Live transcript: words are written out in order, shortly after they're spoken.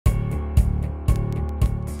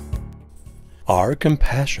Are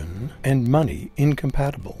compassion and money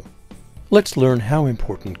incompatible? Let's learn how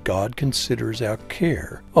important God considers our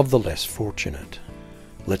care of the less fortunate.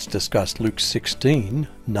 Let's discuss Luke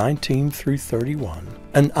 16:19 through 31,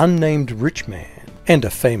 an unnamed rich man and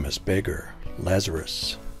a famous beggar,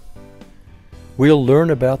 Lazarus. We'll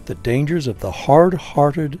learn about the dangers of the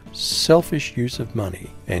hard-hearted, selfish use of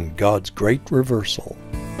money and God's great reversal.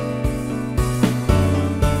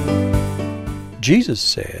 Jesus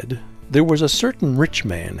said, "There was a certain rich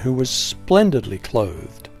man who was splendidly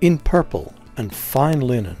clothed in purple and fine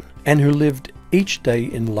linen, and who lived each day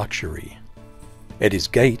in luxury. At his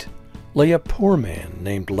gate lay a poor man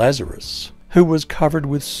named Lazarus, who was covered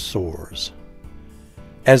with sores.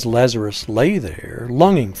 As Lazarus lay there,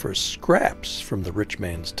 longing for scraps from the rich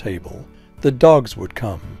man's table, the dogs would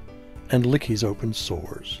come and lick his open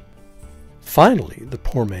sores. Finally, the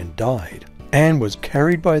poor man died and was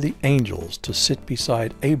carried by the angels to sit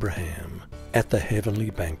beside Abraham at the heavenly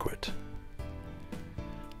banquet.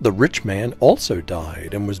 The rich man also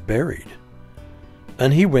died and was buried,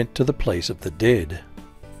 and he went to the place of the dead.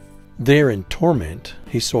 There in torment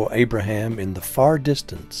he saw Abraham in the far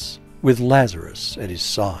distance, with Lazarus at his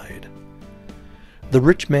side. The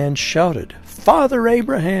rich man shouted, 'Father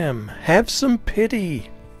Abraham, have some pity!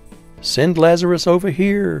 Send Lazarus over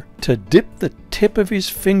here to dip the tip of his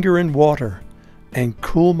finger in water and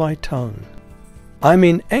cool my tongue. I'm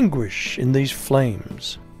in anguish in these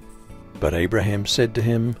flames.' But Abraham said to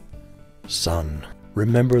him, 'Son,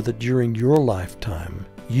 remember that during your lifetime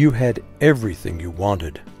you had everything you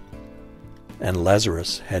wanted, and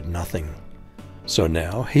Lazarus had nothing. So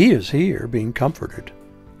now he is here being comforted,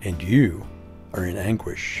 and you are in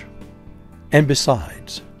anguish. And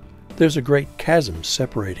besides, there's a great chasm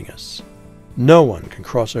separating us. No one can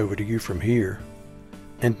cross over to you from here,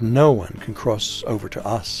 and no one can cross over to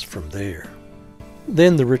us from there.'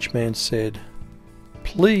 Then the rich man said,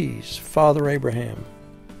 'Please, Father Abraham,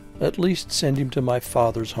 at least send him to my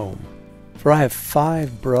father's home, for I have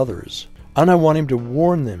 5 brothers, and I want him to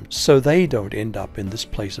warn them so they don't end up in this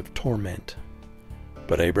place of torment.'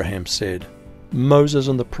 But Abraham said, 'Moses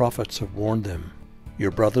and the prophets have warned them.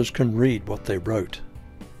 Your brothers can read what they wrote.'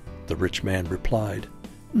 The rich man replied,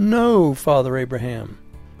 'No, Father Abraham,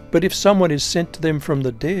 but if someone is sent to them from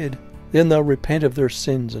the dead, then they'll repent of their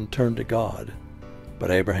sins and turn to God.'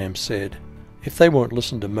 But Abraham said, 'If they won't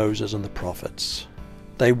listen to Moses and the prophets,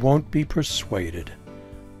 they won't be persuaded,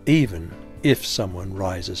 even if someone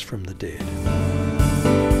rises from the dead.'"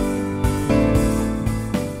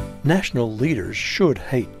 National leaders should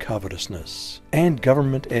hate covetousness and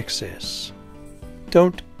government excess.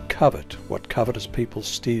 Don't covet what covetous people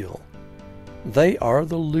steal. They are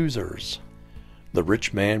the losers. The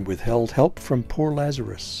rich man withheld help from poor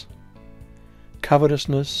Lazarus.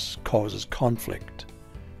 Covetousness causes conflict,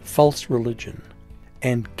 false religion,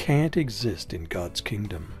 and can't exist in God's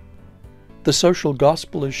kingdom. The social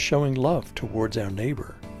gospel is showing love towards our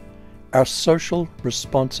neighbor, our social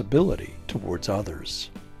responsibility towards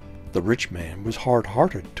others. The rich man was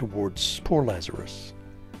hard-hearted towards poor Lazarus.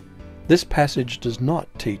 This passage does not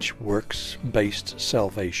teach works-based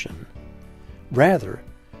salvation. Rather,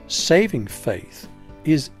 saving faith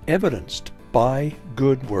is evidenced by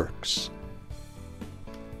good works.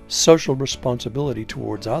 Social responsibility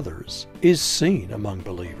towards others is seen among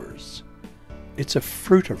believers. It's a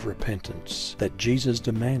fruit of repentance that Jesus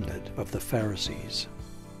demanded of the Pharisees.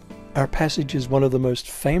 Our passage is one of the most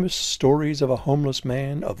famous stories of a homeless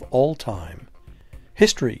man of all time.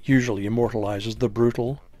 History usually immortalizes the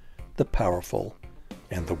brutal, the powerful,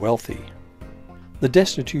 and the wealthy. The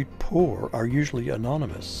destitute poor are usually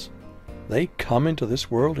anonymous. They come into this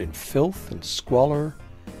world in filth and squalor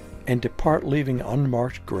and depart leaving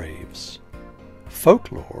unmarked graves.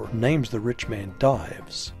 Folklore names the rich man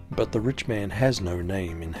Dives, but the rich man has no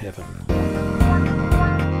name in heaven.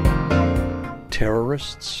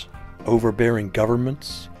 Terrorists, overbearing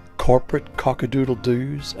governments, corporate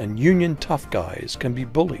cockadoodle-doos, and union tough guys can be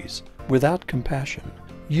bullies without compassion,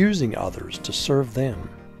 using others to serve them.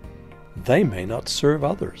 They may not serve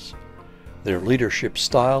others. Their leadership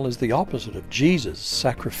style is the opposite of Jesus'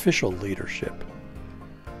 sacrificial leadership.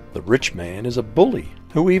 The rich man is a bully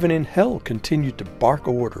who even in hell continued to bark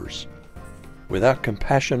orders. Without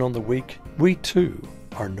compassion on the weak, we too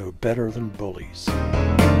are no better than bullies.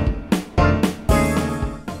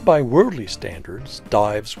 By worldly standards,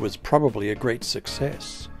 Dives was probably a great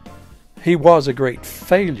success. He was a great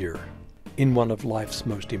failure in one of life's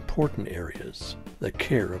most important areas, the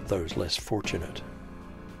care of those less fortunate.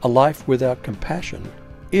 A life without compassion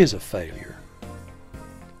is a failure.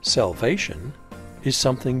 Salvation is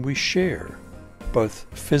something we share, both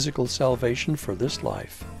physical salvation for this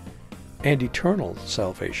life and eternal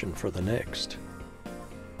salvation for the next.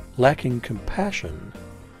 Lacking compassion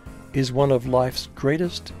is one of life's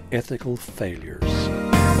greatest ethical failures.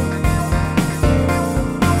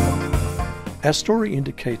 Our story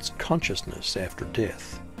indicates consciousness after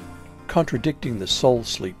death, contradicting the soul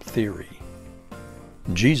sleep theory.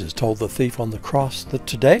 Jesus told the thief on the cross that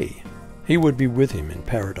today he would be with him in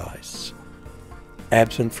paradise,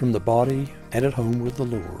 absent from the body and at home with the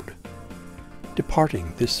Lord,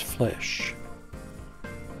 departing this flesh.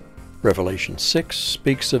 Revelation 6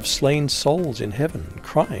 speaks of slain souls in heaven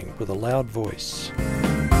crying with a loud voice.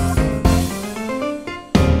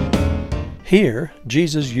 Here,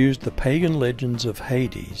 Jesus used the pagan legends of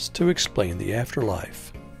Hades to explain the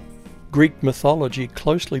afterlife. Greek mythology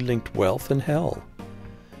closely linked wealth and hell.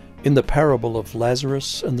 In the parable of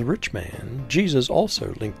Lazarus and the rich man, Jesus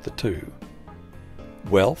also linked the two.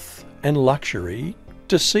 Wealth and luxury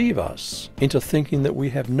deceive us into thinking that we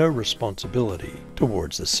have no responsibility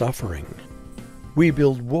towards the suffering. We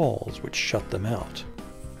build walls which shut them out.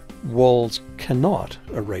 Walls cannot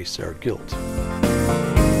erase our guilt.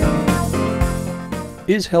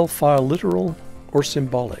 Is hellfire literal or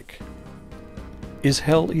symbolic? Is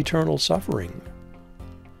hell eternal suffering?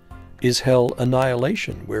 Is hell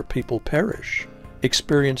annihilation, where people perish,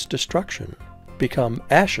 experience destruction, become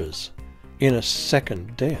ashes in a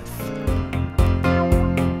second death?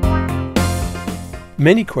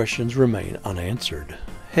 Many questions remain unanswered.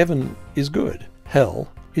 Heaven is good,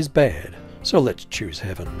 hell is bad, so let's choose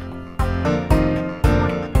heaven.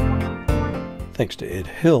 Thanks to Ed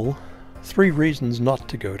Hill, 3 reasons not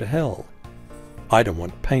to go to hell. I don't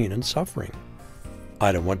want pain and suffering.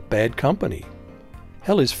 I don't want bad company.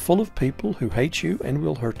 Hell is full of people who hate you and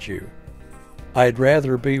will hurt you. I'd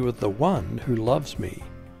rather be with the one who loves me,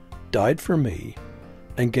 died for me,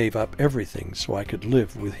 and gave up everything so I could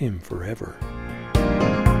live with him forever.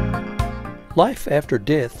 Life after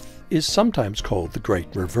death is sometimes called the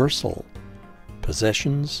Great Reversal.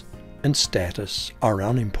 Possessions and status are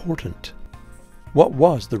unimportant. What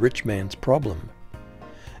was the rich man's problem?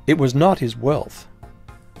 It was not his wealth,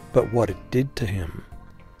 but what it did to him.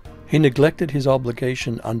 He neglected his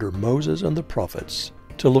obligation under Moses and the prophets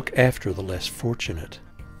to look after the less fortunate.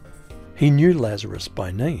 He knew Lazarus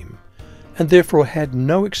by name, and therefore had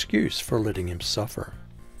no excuse for letting him suffer.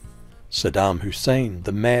 Saddam Hussein,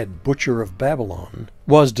 the mad butcher of Babylon,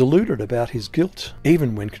 was deluded about his guilt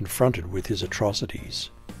even when confronted with his atrocities.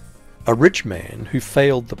 A rich man who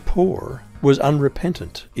failed the poor was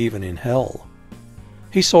unrepentant even in hell.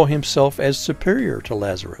 He saw himself as superior to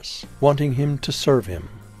Lazarus, wanting him to serve him.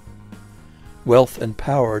 Wealth and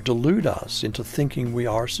power delude us into thinking we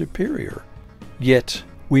are superior, yet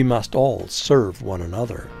we must all serve one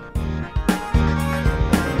another.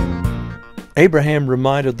 Abraham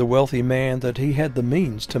reminded the wealthy man that he had the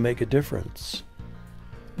means to make a difference.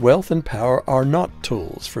 Wealth and power are not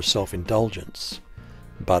tools for self-indulgence,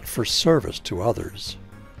 but for service to others.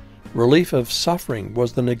 Relief of suffering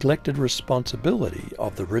was the neglected responsibility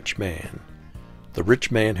of the rich man. The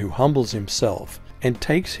rich man who humbles himself and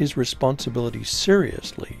takes his responsibility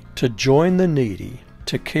seriously to join the needy,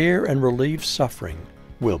 to care and relieve suffering,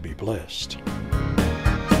 will be blessed.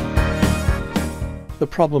 The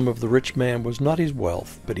problem of the rich man was not his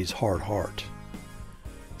wealth, but his hard heart.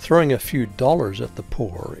 Throwing a few dollars at the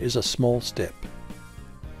poor is a small step.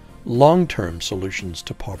 Long-term solutions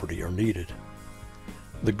to poverty are needed.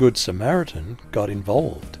 The Good Samaritan got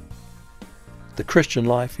involved. The Christian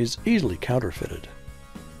life is easily counterfeited.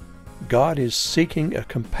 God is seeking a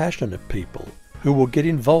compassionate people who will get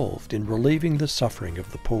involved in relieving the suffering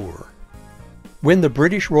of the poor. When the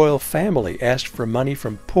British royal family asked for money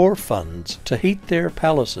from poor funds to heat their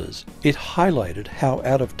palaces, it highlighted how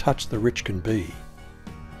out of touch the rich can be.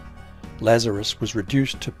 Lazarus was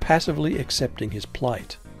reduced to passively accepting his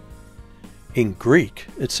plight. In Greek,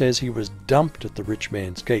 it says he was dumped at the rich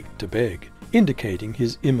man's gate to beg, indicating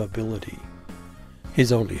his immobility.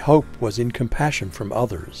 His only hope was in compassion from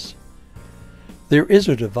others. There is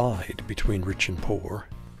a divide between rich and poor,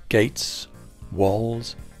 gates,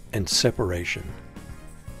 walls, and separation.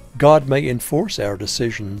 God may enforce our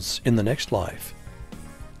decisions in the next life.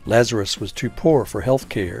 Lazarus was too poor for health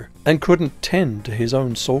care and couldn't tend to his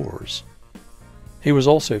own sores. He was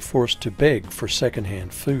also forced to beg for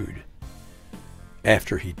second-hand food.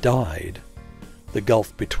 After he died, the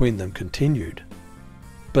gulf between them continued,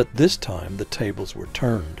 but this time the tables were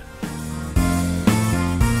turned.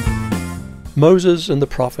 Moses and the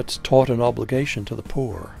prophets taught an obligation to the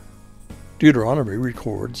poor. Deuteronomy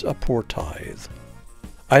records a poor tithe.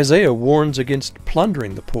 Isaiah warns against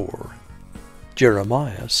plundering the poor.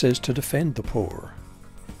 Jeremiah says to defend the poor.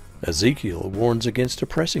 Ezekiel warns against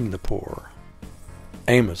oppressing the poor.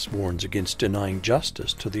 Amos warns against denying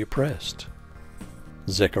justice to the oppressed.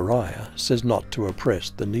 Zechariah says not to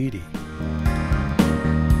oppress the needy.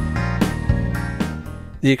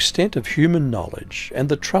 The extent of human knowledge and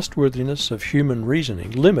the trustworthiness of human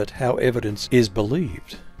reasoning limit how evidence is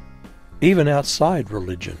believed. Even outside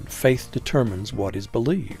religion, faith determines what is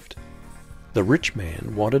believed. The rich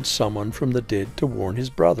man wanted someone from the dead to warn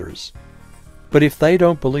his brothers. But if they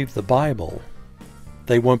don't believe the Bible,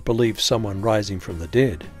 they won't believe someone rising from the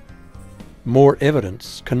dead. More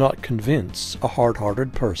evidence cannot convince a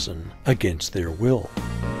hard-hearted person against their will.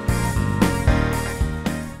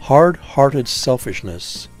 Hard-hearted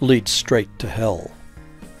selfishness leads straight to hell.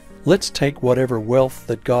 Let's take whatever wealth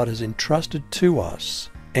that God has entrusted to us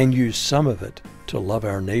and use some of it to love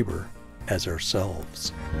our neighbor as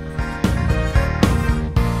ourselves.